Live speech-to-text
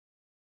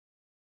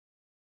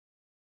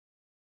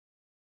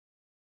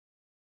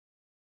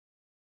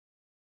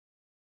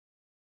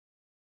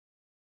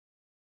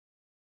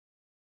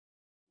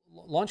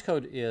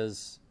LaunchCode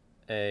is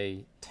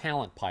a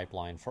talent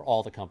pipeline for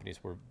all the companies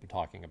we're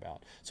talking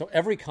about. So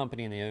every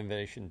company in the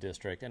Innovation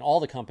District and all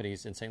the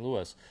companies in St.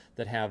 Louis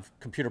that have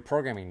computer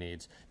programming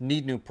needs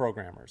need new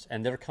programmers.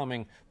 And they're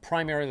coming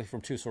primarily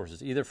from two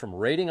sources, either from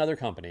rating other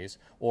companies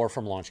or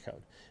from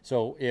LaunchCode.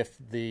 So if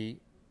the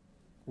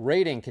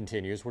rating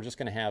continues, we're just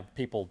going to have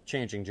people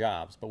changing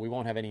jobs, but we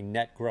won't have any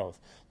net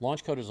growth.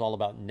 LaunchCode is all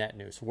about net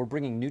new. So we're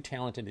bringing new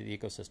talent into the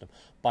ecosystem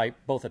by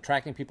both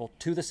attracting people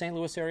to the St.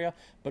 Louis area,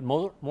 but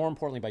more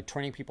importantly, by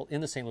training people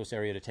in the St. Louis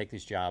area to take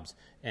these jobs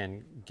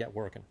and get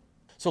working.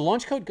 So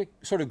LaunchCode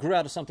sort of grew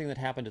out of something that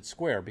happened at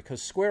Square,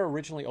 because Square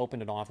originally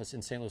opened an office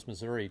in St. Louis,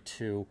 Missouri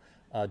to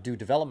do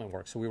development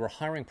work. So we were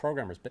hiring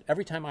programmers, but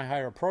every time I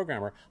hire a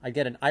programmer, I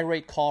get an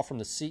irate call from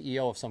the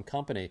CEO of some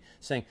company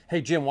saying,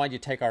 "Hey Jim, why'd you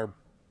take our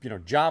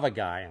Java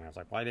guy?" And I was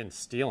like, well, I didn't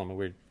steal him.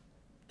 We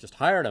just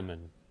hired him,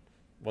 and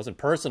it wasn't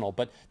personal.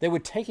 But they were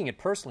taking it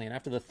personally. And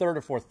after the third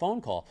or fourth phone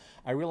call,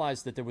 I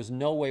realized that there was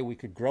no way we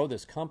could grow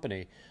this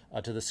company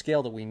to the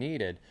scale that we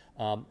needed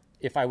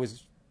if I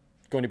was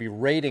going to be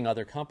rating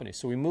other companies.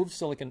 So we moved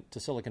to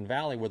Silicon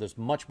Valley, where there's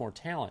much more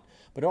talent.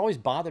 But it always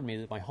bothered me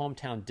that my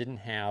hometown didn't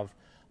have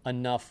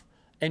enough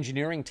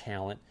engineering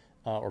talent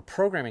or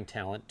programming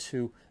talent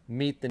to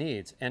meet the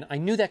needs. And I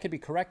knew that could be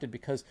corrected,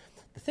 because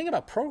the thing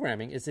about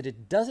programming is that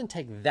it doesn't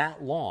take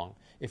that long,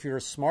 if you're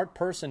a smart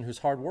person who's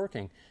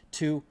hardworking,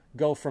 to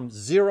go from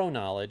zero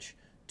knowledge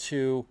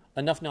to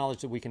enough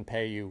knowledge that we can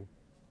pay you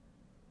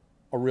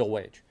a real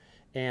wage.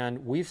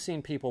 And we've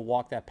seen people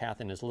walk that path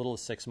in as little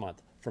as 6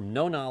 months, from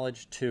no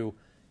knowledge to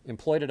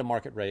employed at a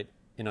market rate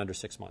in under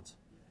 6 months.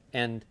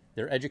 And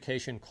their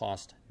education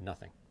cost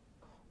nothing.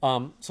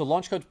 So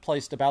LaunchCode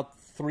placed about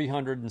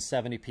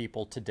 370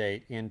 people to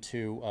date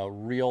into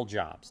real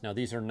jobs. Now,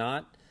 these are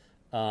not,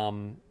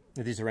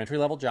 these are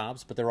entry-level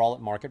jobs, but they're all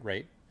at market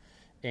rate.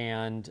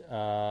 And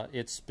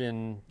it's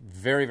been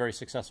very, very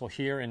successful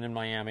here and in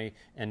Miami,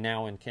 and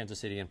now in Kansas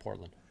City and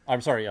Portland.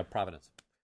 I'm sorry, Providence.